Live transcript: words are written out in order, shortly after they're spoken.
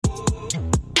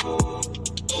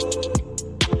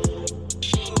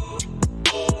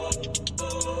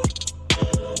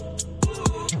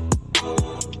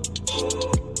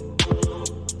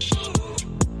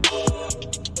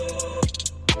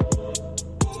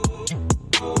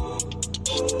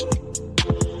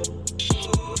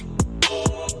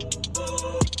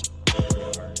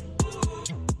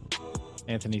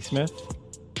Anthony Smith,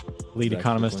 lead Zach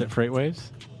economist Strickland. at FreightWaves.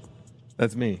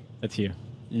 That's me. That's you.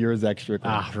 You're Zach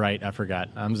Strickland. Ah, right. I forgot.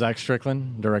 I'm Zach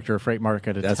Strickland, Director of Freight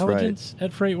Market That's right. Intelligence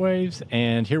at FreightWaves.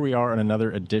 And here we are on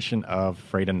another edition of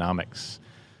Freightonomics.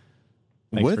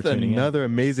 Thanks With for tuning another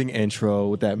amazing intro,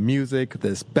 with that music,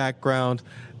 this background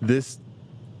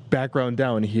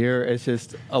down here. It's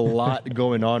just a lot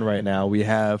going on right now. We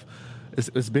have,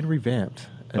 it's been revamped.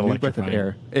 A new breath of Electrifying.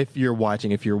 air. If you're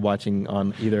watching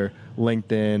on either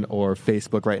LinkedIn or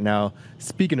Facebook right now.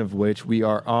 Speaking of which, we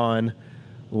are on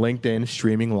LinkedIn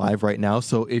streaming live right now.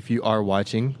 So if you are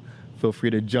watching, feel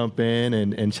free to jump in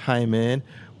and chime in.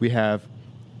 We have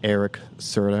Eric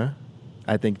Serta,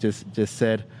 I think just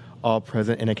said all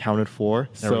present and accounted for.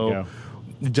 There we go.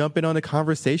 Jump in on the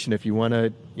conversation if you want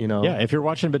to, Yeah, if you're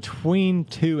watching between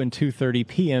 2 and 2:30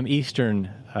 p.m. Eastern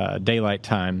Daylight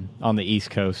Time on the East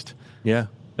Coast, Yeah.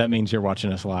 that means you're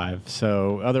watching us live.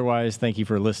 So otherwise, thank you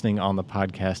for listening on the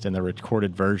podcast and the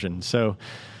recorded version. So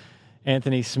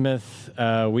Anthony Smith,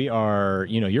 we are,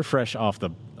 you're fresh off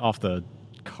the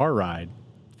car ride,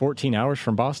 14 hours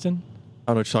from Boston.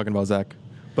 I don't know what you're talking about, Zach.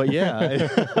 But yeah,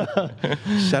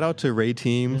 shout out to Ray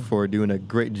Team for doing a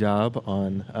great job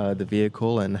on the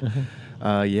vehicle. And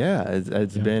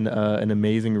it's been an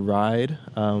amazing ride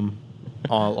all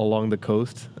along the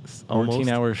coast. 14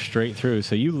 hours straight through.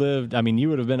 So you would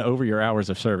have been over your hours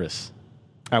of service.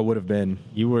 I would have been.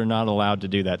 You were not allowed to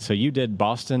do that. So you did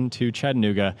Boston to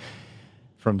Chattanooga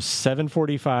from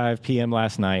 7:45 p.m.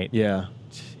 last night. Yeah.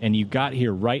 And you got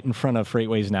here right in front of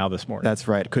FreightWaves Now this morning. That's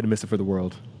right. Couldn't miss it for the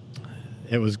world.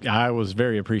 I was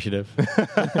very appreciative.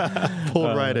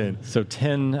 Pulled right in. So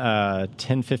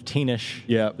 10:15ish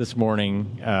Yep. this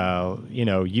morning,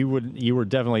 you were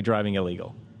definitely driving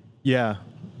illegal. Yeah.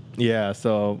 Yeah,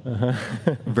 so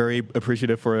very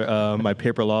appreciative for my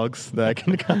paper logs that I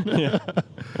can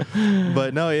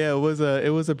But no, yeah, it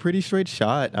was a pretty straight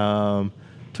shot.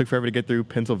 Took forever to get through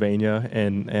Pennsylvania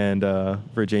and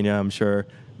Virginia. I'm sure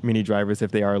many drivers,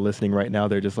 if they are listening right now,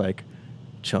 they're just like,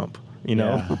 chump,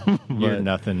 Yeah. You're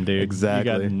nothing, dude.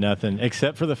 Exactly. You got nothing,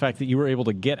 except for the fact that you were able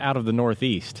to get out of the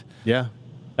Northeast. Yeah.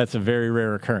 That's a very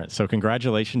rare occurrence. So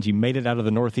congratulations. You made it out of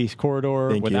the Northeast corridor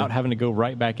Thank without you. having to go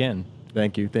right back in.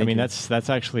 Thank you. That's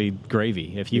actually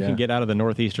gravy. If you can Yeah. get out of the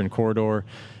Northeastern corridor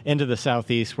into the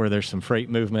Southeast where there's some freight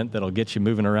movement that'll get you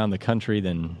moving around the country,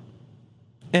 then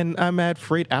And I'm at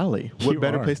Freight Alley. What You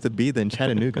better are. place to be than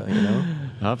Chattanooga,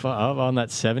 up on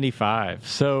that 75.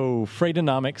 So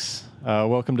Freightonomics,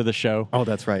 welcome to the show. Oh,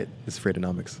 that's right. It's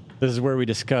Freightonomics. This is where we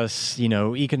discuss,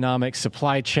 economics,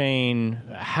 supply chain,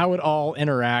 how it all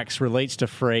interacts, relates to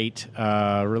freight,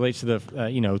 relates to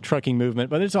the, trucking movement,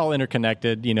 but it's all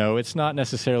interconnected. It's not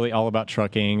necessarily all about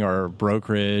trucking or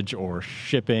brokerage or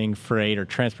shipping, freight or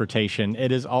transportation.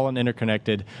 It is all an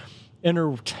interconnected,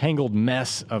 intertangled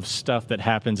mess of stuff that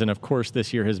happens. And of course,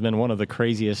 this year has been one of the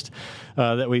craziest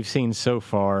that we've seen so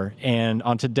far. And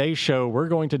on today's show, we're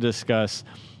going to discuss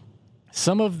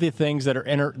some of the things that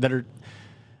are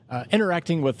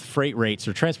interacting with freight rates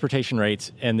or transportation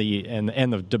rates and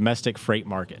the domestic freight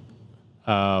market.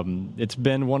 It's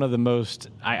been one of the most,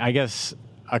 I guess,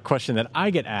 a question that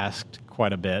I get asked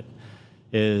quite a bit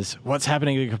is what's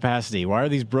happening to capacity? Why are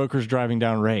these brokers driving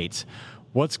down rates?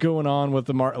 What's going on with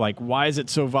the market? Like, why is it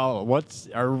so volatile?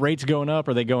 Are rates going up?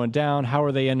 Are they going down? How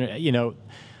are they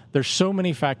there's so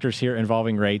many factors here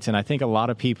involving rates, and I think a lot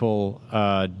of people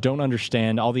don't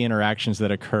understand all the interactions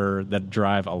that occur that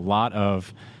drive a lot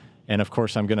of, and of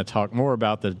course I'm going to talk more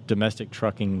about the domestic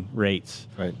trucking rates,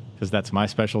 Right. because that's my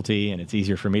specialty and it's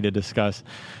easier for me to discuss.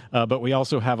 But we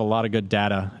also have a lot of good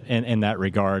data in that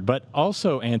regard. But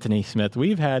also, Anthony Smith,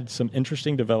 we've had some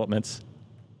interesting developments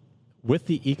with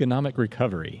the economic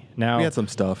recovery. Now, We had some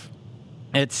stuff.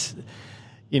 it's,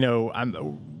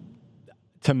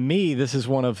 to me, this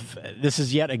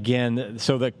is yet again,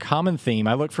 so the common theme,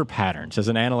 I look for patterns. As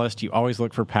an analyst, you always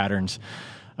look for patterns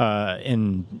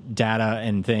in data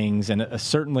and things. And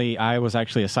certainly, I was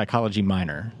actually a psychology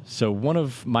minor. So one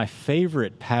of my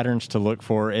favorite patterns to look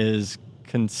for is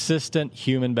consistent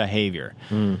human behavior.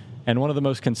 And one of the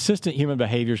most consistent human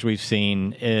behaviors we've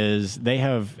seen is they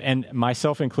have, and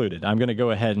myself included, I'm going to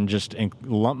go ahead and just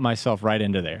lump myself right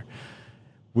into there.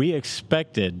 We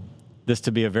expected this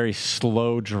to be a very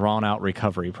slow, drawn-out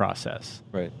recovery process.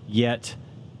 Right. Yet,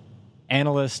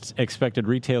 analysts expected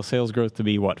retail sales growth to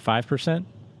be, 5%?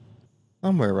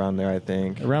 Somewhere around there, I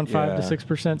think. Around 5 to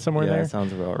 6%, somewhere Yeah, there? that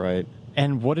sounds about right.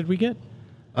 And what did we get?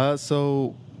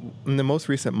 So in the most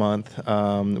recent month,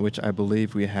 which I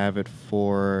believe we have it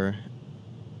for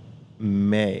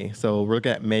May. So we're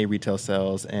looking at May retail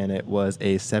sales, and it was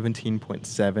a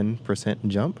 17.7%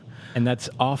 jump. And that's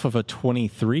off of a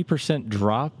 23%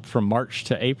 drop from March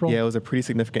to April? Yeah, it was a pretty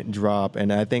significant drop,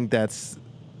 and I think that's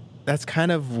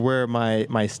kind of where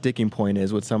my sticking point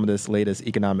is with some of this latest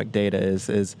economic data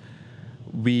is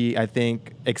we, I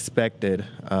think, expected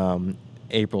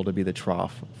April to be the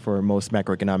trough for most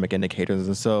macroeconomic indicators.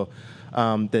 And so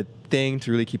the thing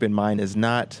to really keep in mind is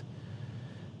not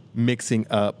mixing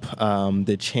up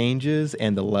the changes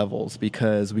and the levels,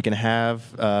 because we can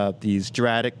have these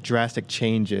drastic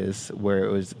changes where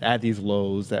it was at these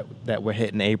lows that were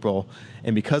hit in April,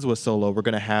 and because it was so low, we're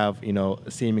going to have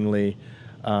seemingly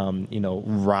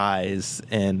rise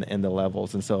in the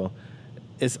levels, and so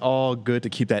it's all good to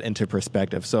keep that into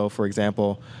perspective. So, for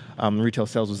example, retail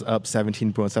sales was up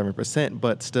 17.7%,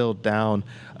 but still down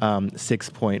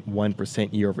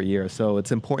 6.1% year over year. So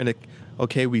it's important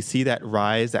to, we see that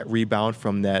rise, that rebound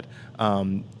from that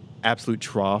absolute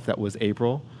trough that was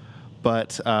April,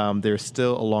 but there's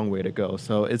still a long way to go.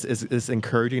 So it's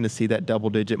encouraging to see that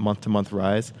double-digit month-to-month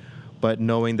rise, but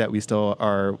knowing that we still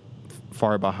are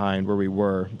far behind where we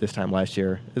were this time last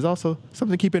year is also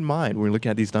something to keep in mind when we're looking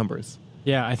at these numbers.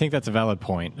 Yeah, I think that's a valid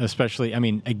point, especially,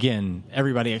 again,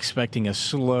 everybody expecting a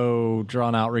slow,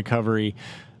 drawn-out recovery.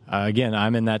 Again,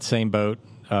 I'm in that same boat.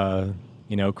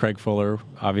 Craig Fuller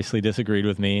obviously disagreed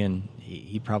with me, and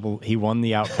he won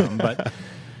the outcome. But,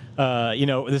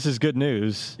 this is good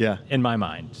news in my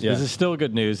mind. Yeah. This is still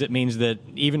good news. It means that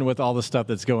even with all the stuff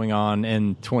that's going on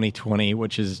in 2020,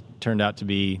 which has turned out to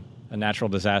be a natural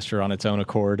disaster on its own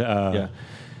accord,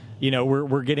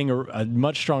 we're getting a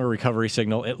much stronger recovery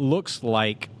signal. It looks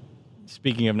like,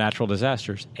 speaking of natural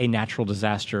disasters, a natural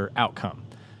disaster outcome.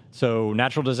 So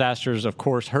natural disasters, of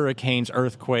course, hurricanes,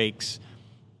 earthquakes,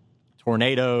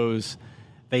 tornadoes,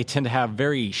 they tend to have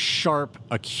very sharp,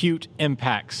 acute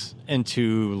impacts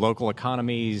into local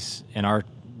economies. In our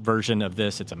version of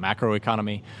this, it's a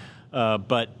macroeconomy.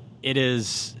 But it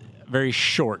is very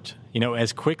short.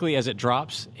 As quickly as it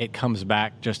drops, it comes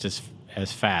back just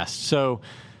as fast. So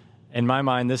in my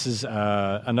mind, this is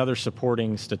another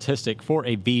supporting statistic for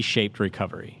a V-shaped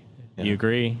recovery. Do you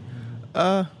agree?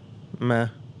 Meh.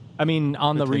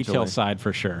 On the retail side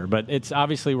for sure. But it's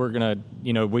obviously we're going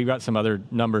to, we've got some other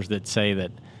numbers that say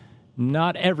that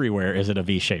not everywhere is it a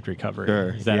V-shaped recovery. Sure.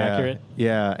 Is that accurate?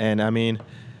 Yeah. And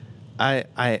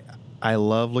I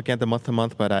love looking at the month to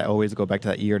month, but I always go back to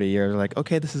that year to year. Like,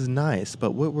 okay, this is nice,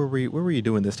 but what were you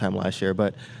doing this time last year?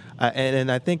 But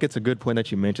and I think it's a good point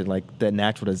that you mentioned, like the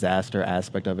natural disaster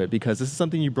aspect of it, because this is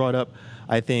something you brought up,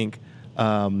 I think,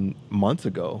 months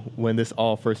ago when this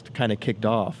all first kind of kicked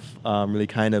off, really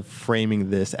kind of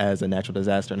framing this as a natural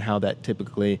disaster and how that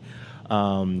typically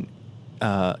kind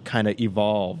of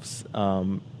evolves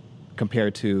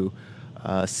compared to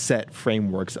set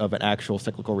frameworks of an actual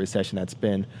cyclical recession that's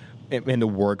been in the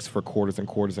works for quarters and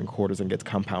quarters and quarters and gets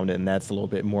compounded, and that's a little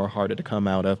bit more harder to come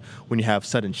out of. When you have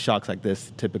sudden shocks like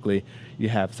this, typically you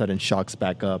have sudden shocks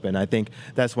back up, and I think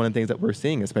that's one of the things that we're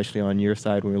seeing, especially on your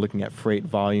side when we're looking at freight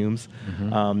volumes,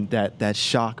 that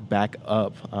shock back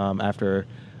up after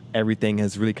everything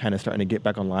is really kind of starting to get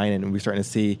back online, and we're starting to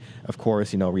see, of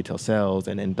course, retail sales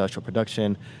and industrial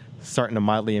production starting to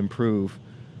mildly improve,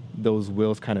 those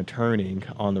wheels kind of turning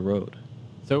on the road.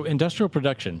 So industrial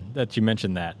production, that you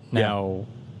mentioned that. Now,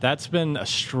 that's been a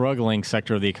struggling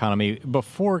sector of the economy.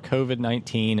 Before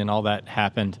COVID-19 and all that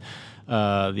happened,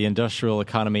 the industrial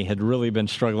economy had really been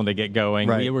struggling to get going.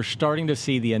 Right. We were starting to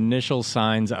see the initial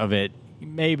signs of it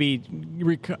maybe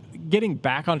getting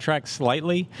back on track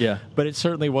slightly, but it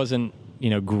certainly wasn't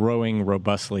growing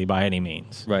robustly by any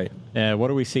means. Right.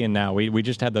 What are we seeing now? We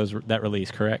just had that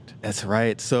release, correct? That's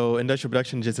right. So industrial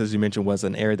production, just as you mentioned, was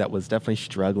an area that was definitely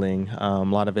struggling. A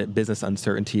lot of it business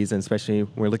uncertainties, and especially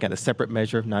when we're looking at a separate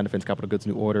measure, non-defense capital goods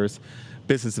new orders.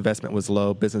 Business investment was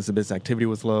low. Business-to-business activity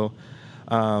was low.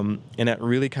 And that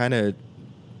really kind of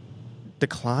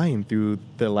declined through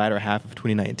the latter half of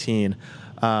 2019.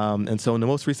 And so in the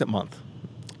most recent month,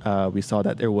 we saw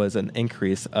that there was an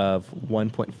increase of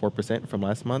 1.4% from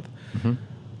last month. Mm-hmm.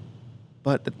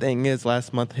 But the thing is,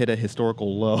 last month hit a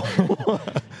historical low.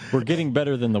 We're getting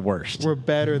better than the worst. We're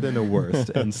better than the worst.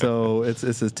 And so it's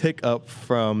a tick up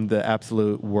from the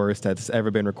absolute worst that's ever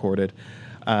been recorded,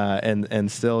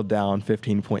 and still down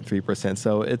 15.3%.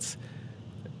 So it's,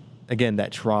 again,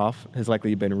 that trough has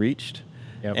likely been reached.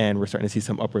 Yep. And we're starting to see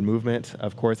some upward movement.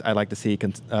 Of course, I'd like to see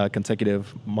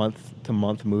consecutive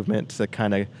month-to-month movement to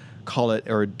kind of call it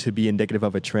or to be indicative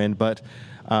of a trend. But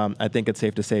I think it's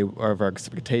safe to say of our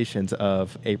expectations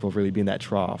of April really being that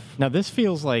trough. Now, this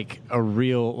feels like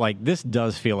this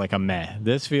does feel like a meh.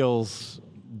 This feels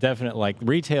definite, like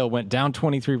retail went down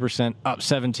 23%, up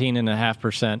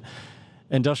 17.5%.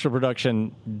 Industrial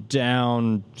production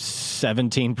down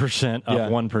 17%,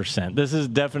 up 1%. This is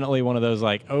definitely one of those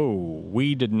like,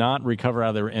 we did not recover out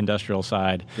of the industrial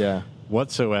side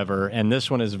whatsoever. And this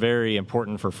one is very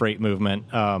important for freight movement.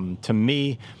 To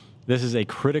me, this is a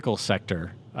critical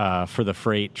sector for the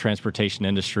freight transportation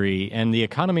industry and the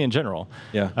economy in general.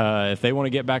 If they want to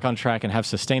get back on track and have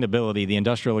sustainability, the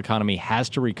industrial economy has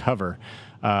to recover,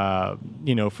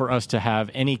 for us to have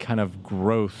any kind of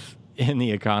growth in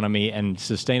the economy and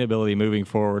sustainability moving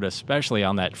forward, especially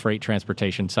on that freight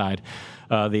transportation side.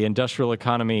 The industrial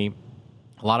economy,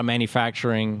 a lot of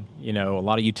manufacturing, a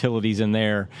lot of utilities in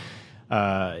there.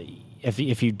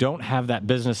 If you don't have that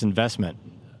business investment,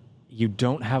 you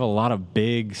don't have a lot of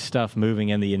big stuff moving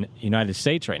in the United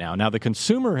States right now. Now, the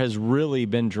consumer has really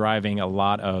been driving a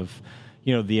lot of,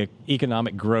 the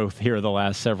economic growth here the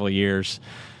last several years.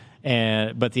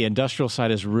 But the industrial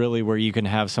side is really where you can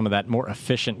have some of that more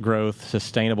efficient growth,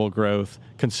 sustainable growth.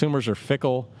 Consumers are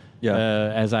fickle,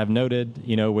 as I've noted,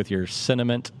 with your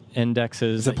sentiment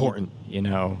indexes. It's important.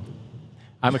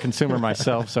 I'm a consumer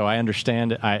myself, so I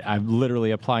understand. I'm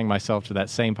literally applying myself to that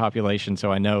same population,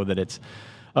 so I know that it's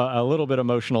a little bit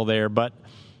emotional there. But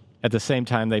at the same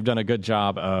time, they've done a good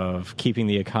job of keeping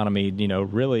the economy,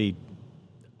 really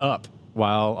up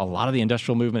while a lot of the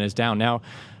industrial movement is down. Now,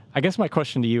 I guess my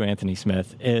question to you, Anthony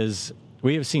Smith, is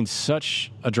we have seen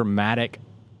such a dramatic,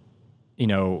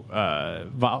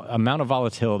 amount of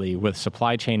volatility with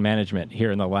supply chain management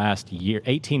here in the last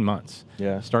 18 months.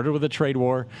 Started with a trade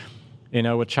war,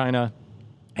 with China,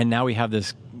 and now we have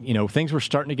this, things were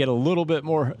starting to get a little bit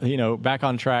more, back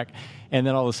on track, and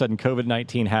then all of a sudden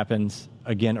COVID-19 happens,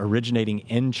 again, originating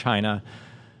in China.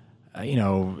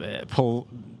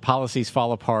 Policies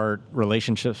fall apart,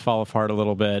 relationships fall apart a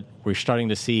little bit. We're starting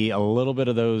to see a little bit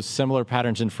of those similar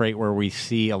patterns in freight where we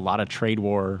see a lot of trade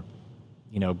war,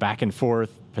 back and forth,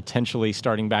 potentially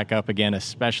starting back up again,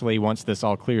 especially once this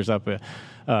all clears up,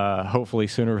 hopefully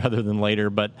sooner rather than later.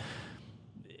 But,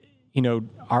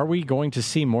 are we going to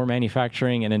see more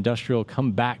manufacturing and industrial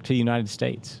come back to the United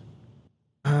States?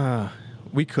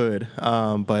 We could,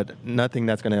 but nothing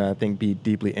that's going to, I think, be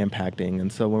deeply impacting.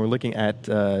 And so when we're looking at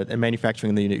manufacturing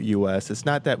in the U.S., it's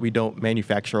not that we don't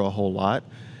manufacture a whole lot.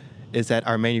 It's that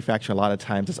our manufacturing a lot of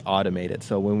times is automated.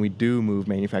 So when we do move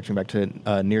manufacturing back to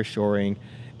nearshoring,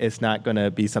 it's not going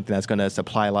to be something that's going to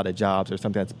supply a lot of jobs or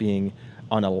something that's being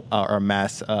on a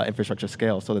mass infrastructure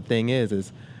scale. So the thing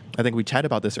is I think we chatted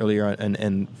about this earlier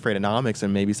in Freightonomics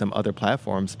and maybe some other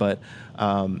platforms, but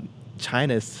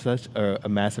China is such a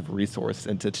massive resource,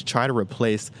 and to try to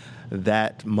replace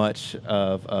that much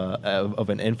of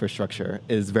an infrastructure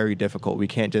is very difficult. We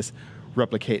can't just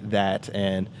replicate that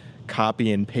and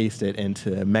copy and paste it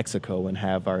into Mexico and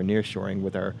have our nearshoring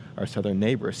with our southern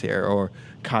neighbors here, or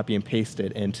copy and paste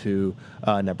it into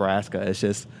Nebraska. It's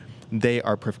just they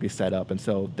are perfectly set up, and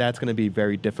so that's going to be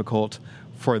very difficult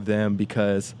for them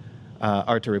because.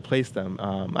 Or to replace them.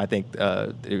 I think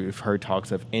we've heard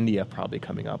talks of India probably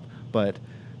coming up, but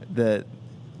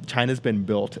China's been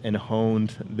built and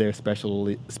honed their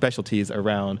specialties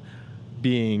around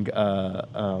being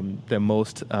the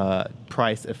most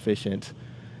price efficient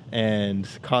and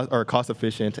cost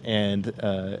efficient and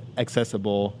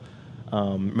accessible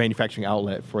manufacturing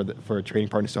outlet for trading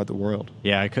partners throughout the world.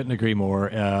 Yeah, I couldn't agree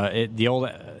more. The old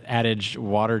adage,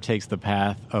 water takes the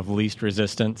path of least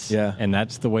resistance, and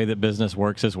that's the way that business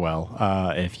works as well.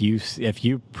 If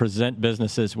you present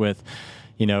businesses with,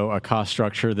 a cost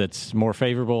structure that's more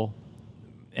favorable,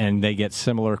 and they get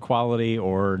similar quality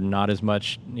or not as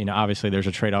much, obviously there's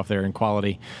a trade-off there in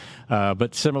quality,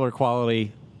 but similar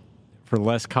quality for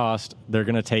less cost, they're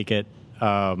going to take it.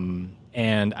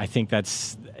 And I think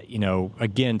that's,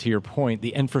 again, to your point,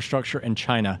 the infrastructure in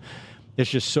China is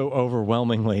just so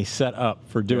overwhelmingly set up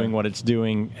for doing what it's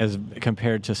doing as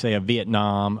compared to, say, a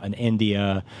Vietnam, an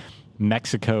India,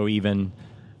 Mexico even.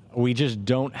 We just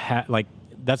don't have,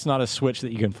 that's not a switch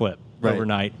that you can flip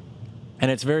overnight.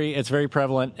 And it's very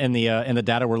prevalent in the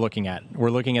data we're looking at. We're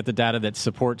looking at the data that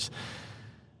supports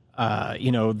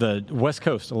the West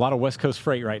Coast, a lot of West Coast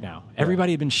freight right now.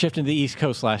 Everybody had been shifting to the East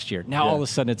Coast last year. Now all of a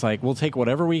sudden it's like, we'll take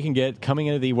whatever we can get coming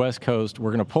into the West Coast. We're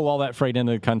going to pull all that freight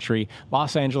into the country.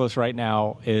 Los Angeles right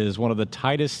now is one of the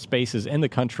tightest spaces in the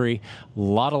country. A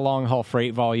lot of long haul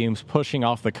freight volumes pushing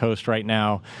off the coast right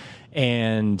now.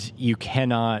 And you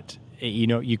cannot,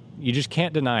 you just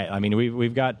can't deny it. I mean,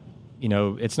 we've got,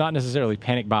 it's not necessarily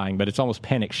panic buying, but it's almost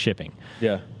panic shipping.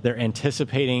 Yeah. They're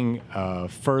anticipating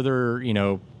further,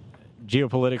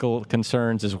 geopolitical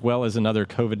concerns as well as another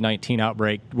COVID-19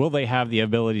 outbreak, will they have the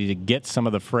ability to get some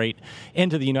of the freight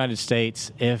into the United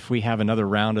States if we have another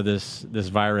round of this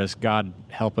virus? God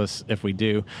help us if we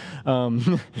do.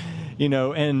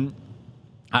 And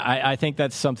I think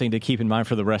that's something to keep in mind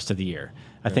for the rest of the year.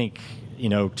 I think,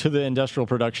 to the industrial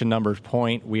production numbers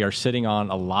point, we are sitting on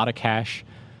a lot of cash.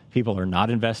 People are not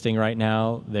investing right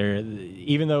now.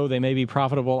 Even though they may be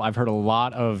profitable, I've heard a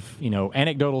lot of,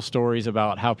 anecdotal stories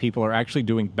about how people are actually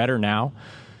doing better now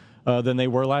than they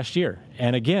were last year.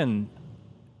 And again,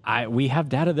 we have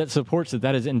data that supports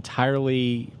that is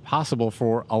entirely possible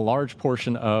for a large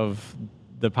portion of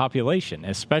the population,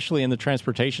 especially in the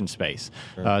transportation space.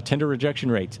 Sure. Tender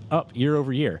rejection rates up year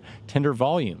over year. Tender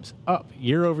volumes up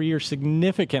year over year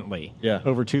significantly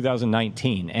over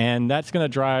 2019. And that's going to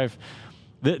drive...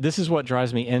 This is what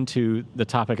drives me into the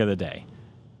topic of the day.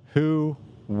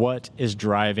 What is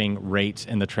driving rates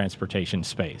in the transportation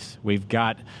space? We've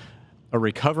got a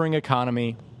recovering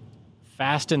economy,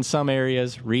 fast in some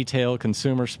areas, retail,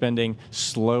 consumer spending,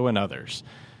 slow in others.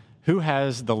 Who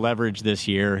has the leverage this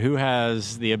year? Who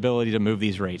has the ability to move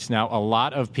these rates? Now, a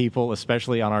lot of people,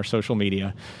 especially on our social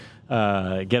media,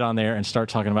 get on there and start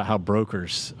talking about how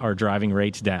brokers are driving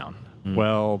rates down.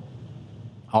 Well,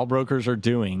 all brokers are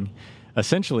doing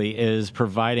essentially is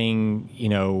providing,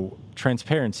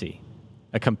 transparency,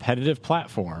 a competitive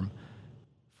platform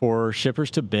for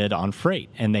shippers to bid on freight,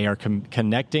 and they are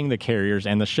connecting the carriers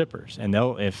and the shippers. And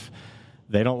if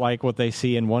they don't like what they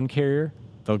see in one carrier,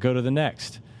 they'll go to the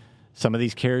next. Some of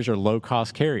these carriers are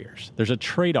low-cost carriers. There's a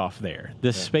trade-off there.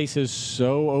 This space is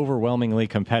so overwhelmingly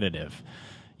competitive.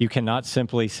 You cannot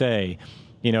simply say,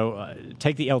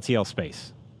 take the LTL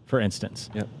space. For instance,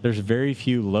 There's very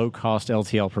few low-cost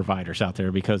LTL providers out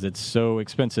there because it's so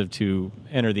expensive to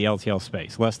enter the LTL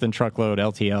space. Less than truckload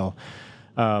LTL.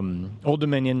 Old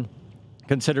Dominion,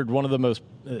 considered one of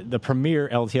the premier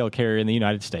LTL carrier in the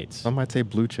United States. Some might say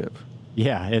blue chip.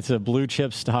 Yeah, it's a blue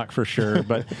chip stock for sure.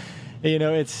 But they're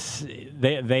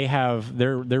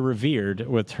revered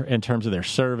in terms of their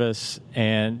service,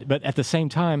 but at the same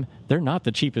time, they're not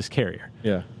the cheapest carrier.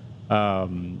 Yeah.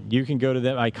 You can go to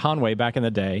them. Conway back in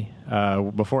the day,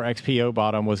 before XPO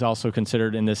bought them, was also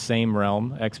considered in this same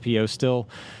realm. XPO still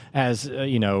has,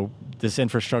 this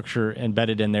infrastructure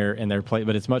embedded in their plate,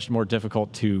 but it's much more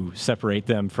difficult to separate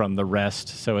them from the rest.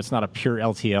 So it's not a pure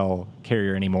LTL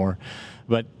carrier anymore.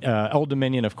 But Old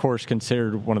Dominion, of course,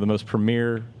 considered one of the most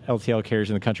premier LTL carriers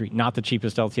in the country, not the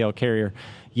cheapest LTL carrier,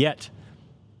 yet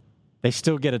they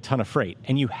still get a ton of freight.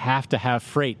 And you have to have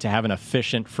freight to have an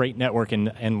efficient freight network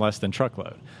in less than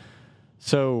truckload.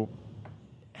 So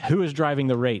who is driving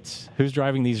the rates? Who's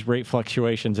driving these rate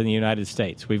fluctuations in the United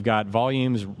States? We've got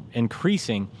volumes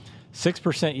increasing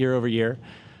 6% year over year.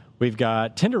 We've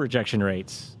got tender rejection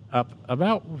rates up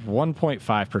about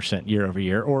 1.5% year over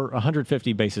year, or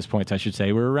 150 basis points, I should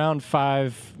say. We were around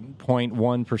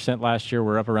 5.1% last year.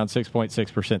 We're up around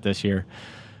 6.6% this year.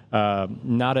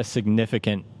 Not a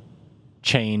significant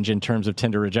change in terms of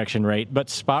tender rejection rate, but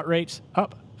spot rates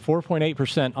up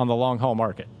 4.8% on the long haul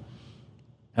market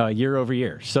year over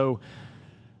year. So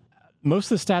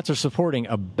most of the stats are supporting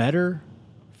a better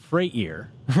freight year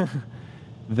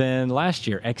than last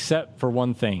year, except for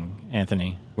one thing,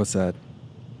 Anthony. What's that?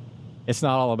 It's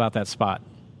not all about that spot.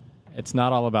 It's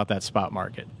not all about that spot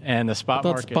market. And the spot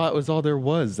market... spot was all there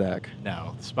was, Zach.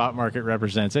 No, the spot market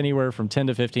represents anywhere from 10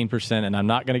 to 15%, and I'm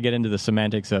not going to get into the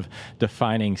semantics of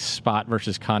defining spot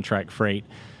versus contract freight.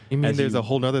 You mean there's a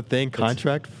whole other thing,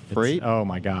 contract freight? Oh,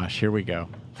 my gosh, here we go.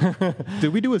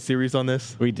 Did we do a series on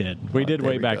this? We did. We did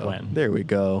way back when. There we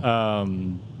go.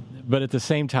 But at the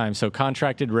same time, so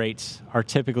contracted rates are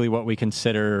typically what we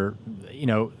consider,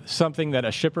 something that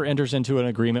a shipper enters into an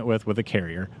agreement with a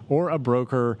carrier, or a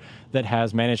broker that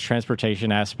has managed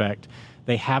transportation aspect.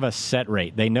 They have a set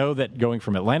rate. They know that going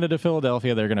from Atlanta to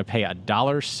Philadelphia, they're going to pay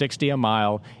 $1.60 a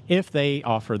mile if they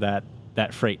offer that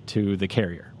freight to the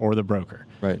carrier or the broker.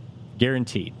 Right.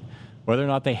 Guaranteed. Whether or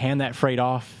not they hand that freight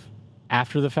off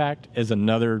after the fact is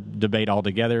another debate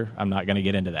altogether. I'm not going to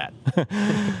get into that.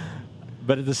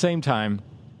 But at the same time,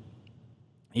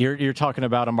 you're talking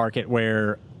about a market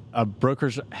where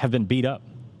brokers have been beat up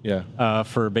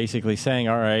for basically saying,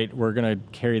 all right, we're going to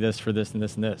carry this for this and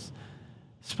this and this.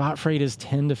 Spot freight is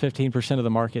 10 to 15% of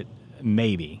the market,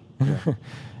 maybe. Yeah.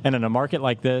 And in a market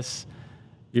like this,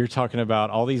 you're talking about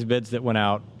all these bids that went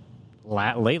out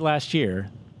late last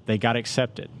year, they got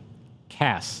accepted.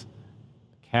 Cass,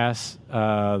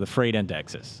 the freight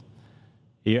indexes.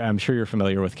 Yeah, I'm sure you're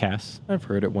familiar with Cass. I've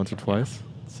heard it once or twice.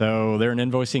 So they're an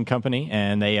invoicing company,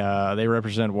 and they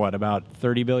represent, about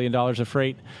 $30 billion of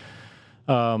freight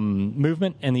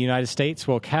movement in the United States,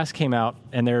 well, Cass came out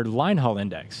and their line haul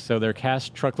index, so their Cass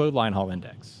truckload line haul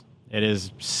index. It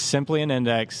is simply an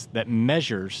index that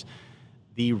measures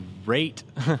the rate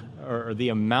or the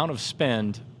amount of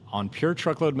spend on pure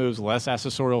truckload moves, less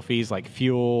accessorial fees like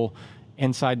fuel,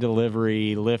 inside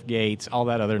delivery, lift gates, all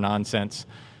that other nonsense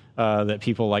that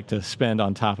people like to spend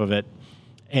on top of it.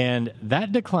 And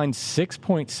that declined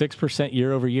 6.6%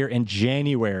 year over year in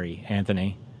January,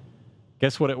 Anthony.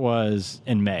 Guess what it was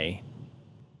in May,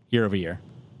 year over year?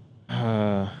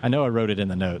 I know I wrote it in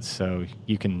the notes, so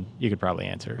you could probably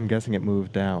answer. I'm guessing it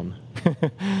moved down.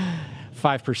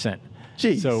 5%.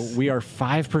 Jeez. So we are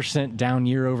 5% down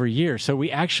year over year. So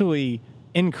we actually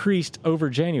increased over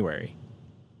January.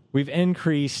 We've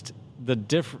increased the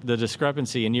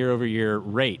discrepancy in year over year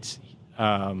rates,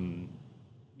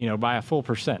 by a full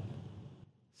percent.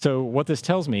 So what this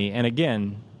tells me, and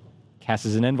again, Cass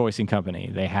is an invoicing company.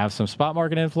 They have some spot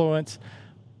market influence,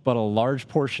 but a large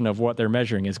portion of what they're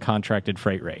measuring is contracted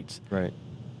freight rates. Right.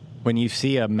 When you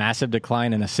see a massive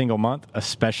decline in a single month,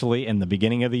 especially in the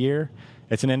beginning of the year,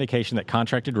 it's an indication that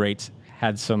contracted rates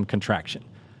had some contraction.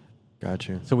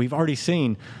 Gotcha. So we've already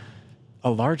seen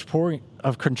a large point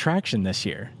of contraction this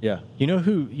year. Yeah. You know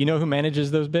who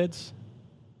manages those bids?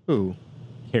 Who?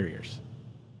 Carriers.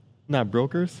 Not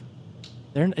brokers?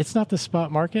 It's not the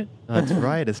spot market. That's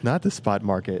right. It's not the spot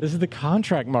market. This is the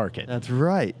contract market. That's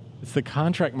right. It's the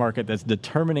contract market that's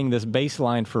determining this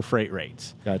baseline for freight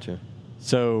rates. Gotcha.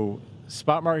 So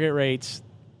spot market rates,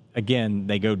 again,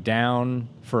 they go down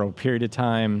for a period of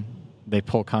time. They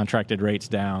pull contracted rates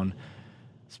down.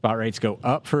 Spot rates go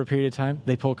up for a period of time.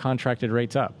 They pull contracted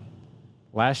rates up.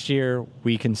 Last year,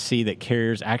 we can see that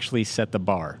carriers actually set the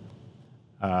bar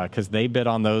because they bid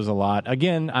on those a lot.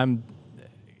 Again, I'm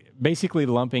basically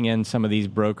lumping in some of these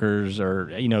brokers or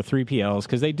 3PLs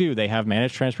because they have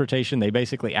managed transportation. They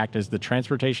basically act as the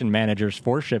transportation managers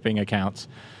for shipping accounts,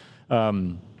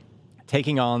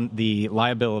 taking on the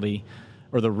liability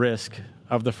or the risk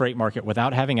of the freight market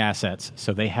without having assets.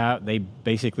 So they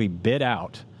basically bid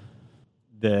out.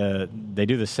 They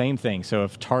do the same thing. So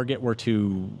if Target were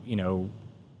to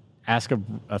ask a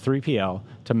 3PL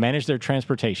to manage their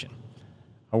transportation,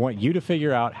 I want you to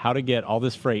figure out how to get all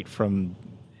this freight from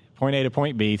point A to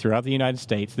point B throughout the United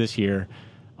States this year,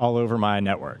 all over my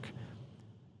network.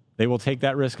 They will take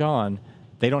that risk on.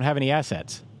 They don't have any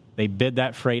assets. They bid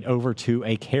that freight over to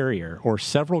a carrier or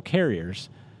several carriers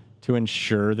to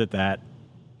ensure that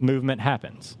movement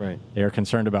happens. Right. They are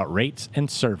concerned about rates and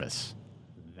service.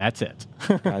 That's it.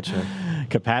 Gotcha.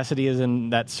 Capacity is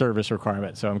in that service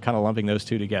requirement, so I'm kind of lumping those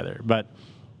two together. But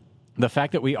the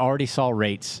fact that we already saw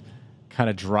rates kind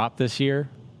of drop this year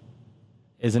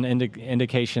is an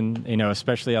indication,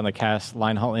 especially on the Cass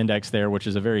line haul index there, which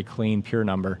is a very clean, pure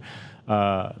number,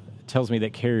 tells me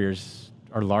that carriers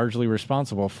are largely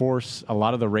responsible for a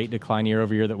lot of the rate decline year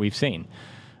over year that we've seen.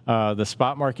 The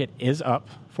spot market is up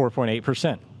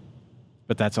 4.8%,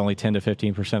 but that's only 10 to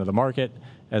 15% of the market,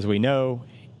 as we know.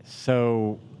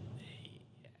 So,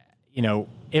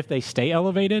 if they stay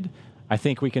elevated, I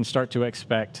think we can start to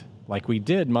expect, like we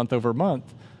did month over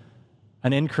month,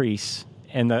 an increase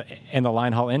in the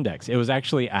line haul index. It was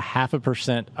actually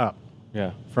 0.5% up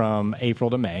from April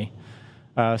to May.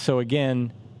 So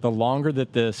again, the longer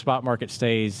that the spot market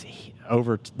stays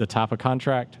over the top of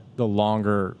contract, the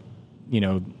longer,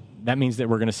 that means that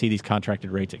we're going to see these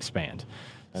contracted rates expand.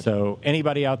 So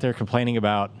anybody out there complaining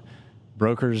about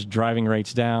brokers driving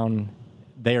rates down,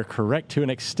 they are correct to an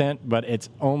extent, but it's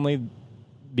only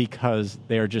because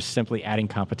they are just simply adding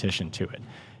competition to it.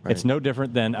 Right. It's no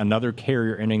different than another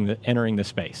carrier entering the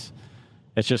space.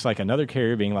 It's just like another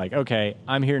carrier being like, okay,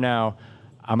 I'm here now.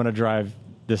 I'm going to drive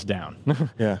this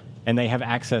down. Yeah. And they have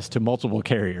access to multiple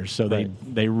carriers. So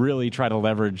they really try to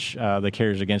leverage the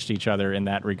carriers against each other in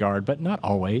that regard, but not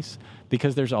always,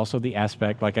 because there's also the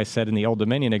aspect, like I said in the Old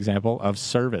Dominion example, of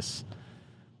service.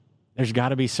 There's got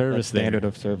to be service there. Standard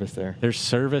of service there. There's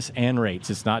service and rates.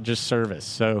 It's not just service.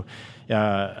 So,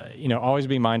 always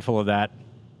be mindful of that.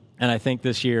 And I think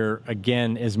this year,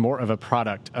 again, is more of a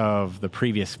product of the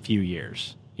previous few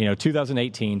years.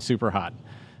 2018, super hot.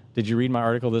 Did you read my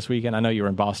article this weekend? I know you were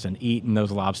in Boston eating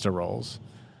those lobster rolls.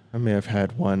 I may have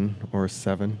had 1 or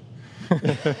 7 in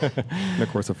the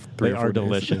course of 3 or 4 days. They are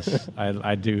delicious.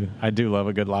 I do love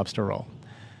a good lobster roll.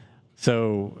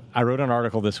 So I wrote an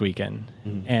article this weekend,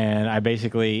 and I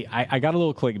basically I got a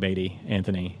little clickbaity,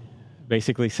 Anthony,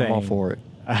 basically saying, I'm all for it.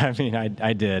 I mean,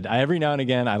 I did. Every now and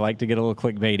again, I like to get a little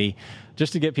clickbaity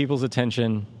just to get people's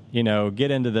attention,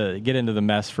 get into the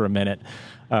mess for a minute.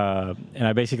 And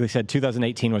I basically said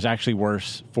 2018 was actually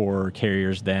worse for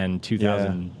carriers than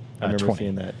 2017. I remember 20.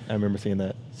 seeing that. I remember seeing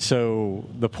that. So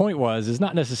the point is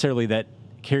not necessarily that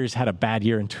carriers had a bad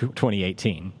year in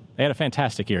 2018. They had a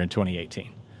fantastic year in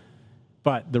 2018.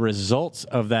 But the results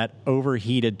of that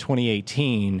overheated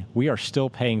 2018, we are still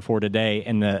paying for today.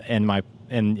 And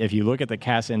if you look at the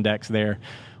CAS index there,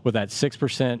 with that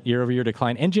 6% year-over-year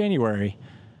decline in January,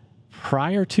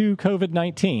 prior to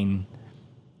COVID-19,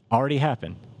 already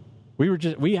happened.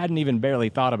 We hadn't even barely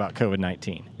thought about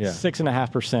COVID-19. Yeah.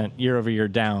 6.5% year-over-year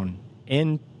down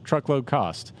in truckload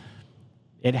cost.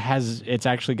 It's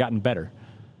actually gotten better.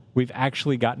 We've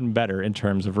actually gotten better in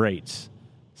terms of rates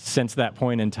since that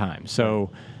point in time. So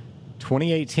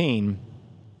 2018,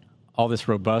 all this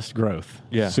robust growth,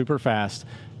 super fast,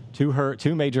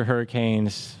 two major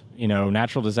hurricanes,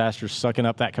 natural disasters sucking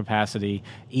up that capacity,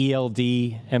 ELD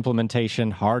implementation,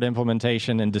 hard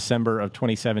implementation in December of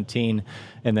 2017,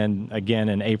 and then again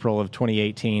in April of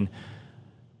 2018.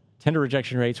 Tender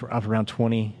rejection rates were up around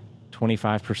 20,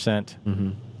 25%. Mm-hmm.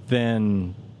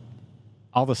 Then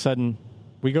all of a sudden,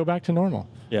 we go back to normal.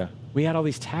 Yeah. We had all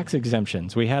these tax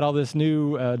exemptions. We had all this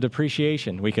new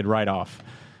depreciation we could write off.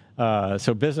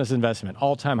 So business investment,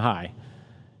 all-time high.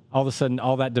 All of a sudden,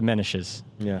 all that diminishes.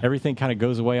 Yeah. Everything kind of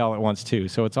goes away all at once, too.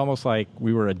 So it's almost like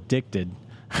we were addicted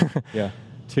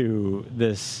to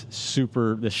this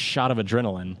shot of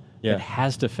adrenaline that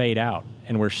has to fade out,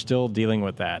 and we're still dealing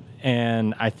with that.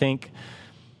 And I think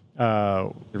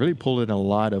it really pulled in a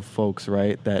lot of folks,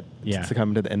 right, that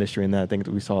succumbed to the industry, and that I think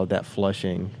that we saw that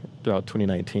flushing throughout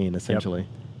 2019, essentially. Yep.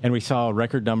 And we saw a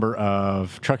record number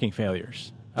of trucking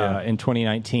failures in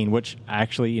 2019, which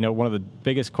actually, one of the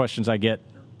biggest questions I get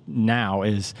now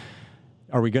is,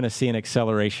 are we going to see an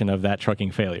acceleration of that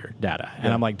trucking failure data?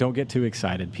 And I'm like, don't get too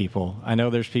excited, people. I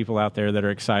know there's people out there that are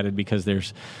excited because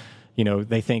there's,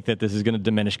 they think that this is going to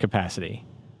diminish capacity.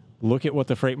 Look at what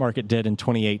the freight market did in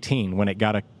 2018 when it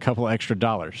got a couple extra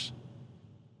dollars.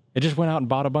 It just went out and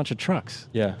bought a bunch of trucks.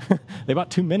 Yeah. They bought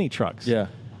too many trucks. Yeah.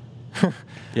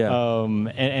 Yeah.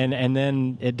 And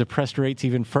then it depressed rates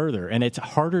even further. And it's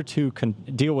harder to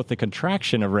deal with the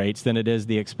contraction of rates than it is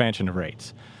the expansion of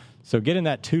rates. So getting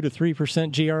that 2 to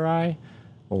 3% GRI,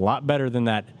 a lot better than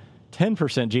that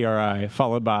 10% GRI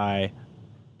followed by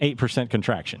 8%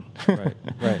 contraction.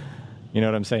 Right. You know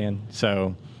what I'm saying?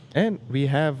 So, and we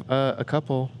have a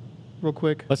couple, real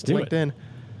quick. Let's do LinkedIn. it.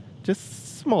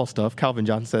 Just small stuff. Calvin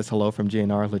Johnson says hello from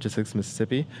GNR Logistics,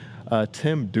 Mississippi.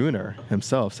 Tim Dooner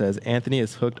himself says Anthony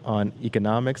is hooked on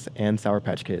economics and Sour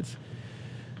Patch Kids.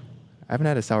 I haven't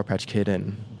had a Sour Patch Kid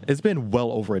in. It's been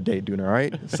well over a day, Dooner. All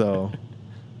right, so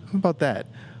how about that?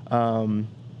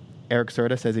 Eric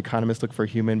Serta says economists look for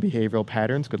human behavioral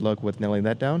patterns. Good luck with nailing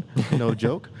that down. No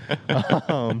joke.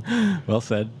 Well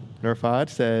said. Nerfad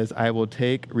says I will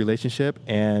take relationship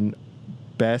and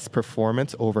best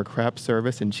performance over crap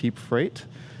service and cheap freight.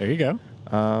 There you go.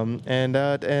 And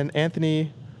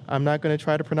Anthony, I'm not going to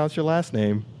try to pronounce your last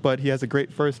name, but he has a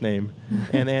great first name.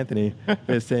 And Anthony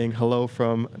is saying hello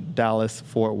from Dallas,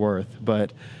 Fort Worth.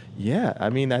 But yeah, I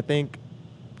mean, I think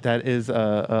that is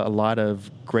a lot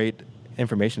of great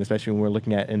information, especially when we're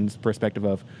looking at in perspective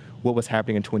of what was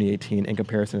happening in 2018 in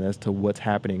comparison as to what's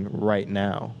happening right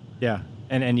now. Yeah.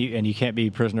 And you can't be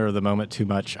prisoner of the moment too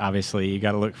much, obviously. You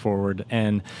got to look forward.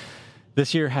 And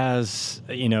this year has,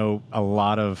 a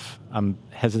lot of, I'm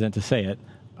hesitant to say it,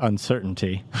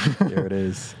 uncertainty. There it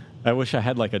is. I wish I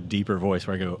had like a deeper voice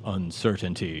where I go,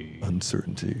 uncertainty.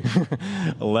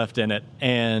 Left in it.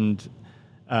 And,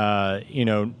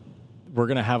 we're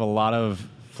going to have a lot of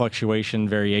fluctuation,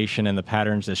 variation in the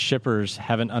patterns as shippers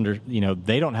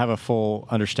they don't have a full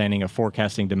understanding of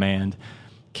forecasting demand.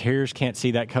 Carriers can't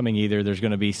see that coming either. There's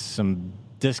going to be some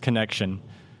disconnection.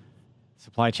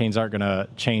 Supply chains aren't going to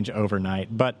change overnight.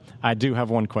 But I do have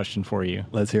one question for you.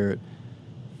 Let's hear it.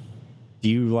 Do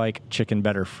you like chicken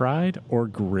better fried or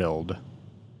grilled?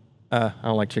 I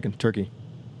don't like chicken. Turkey.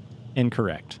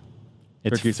 Incorrect.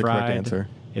 Turkey's the correct answer.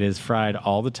 It is fried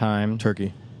all the time.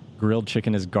 Turkey. Grilled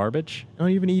chicken is garbage. I don't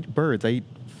even eat birds. I eat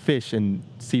fish and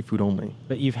seafood only.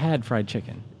 But you've had fried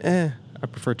chicken. I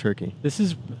prefer turkey.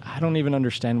 I don't even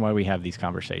understand why we have these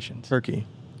conversations. Turkey.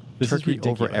 This is turkey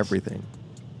ridiculous. over everything.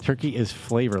 Turkey is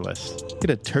flavorless. Get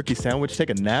a turkey sandwich,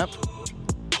 take a nap.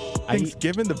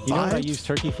 Thanksgiving, the vibes. You know what I use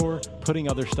turkey for?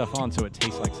 Putting other stuff on so it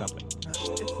tastes like something.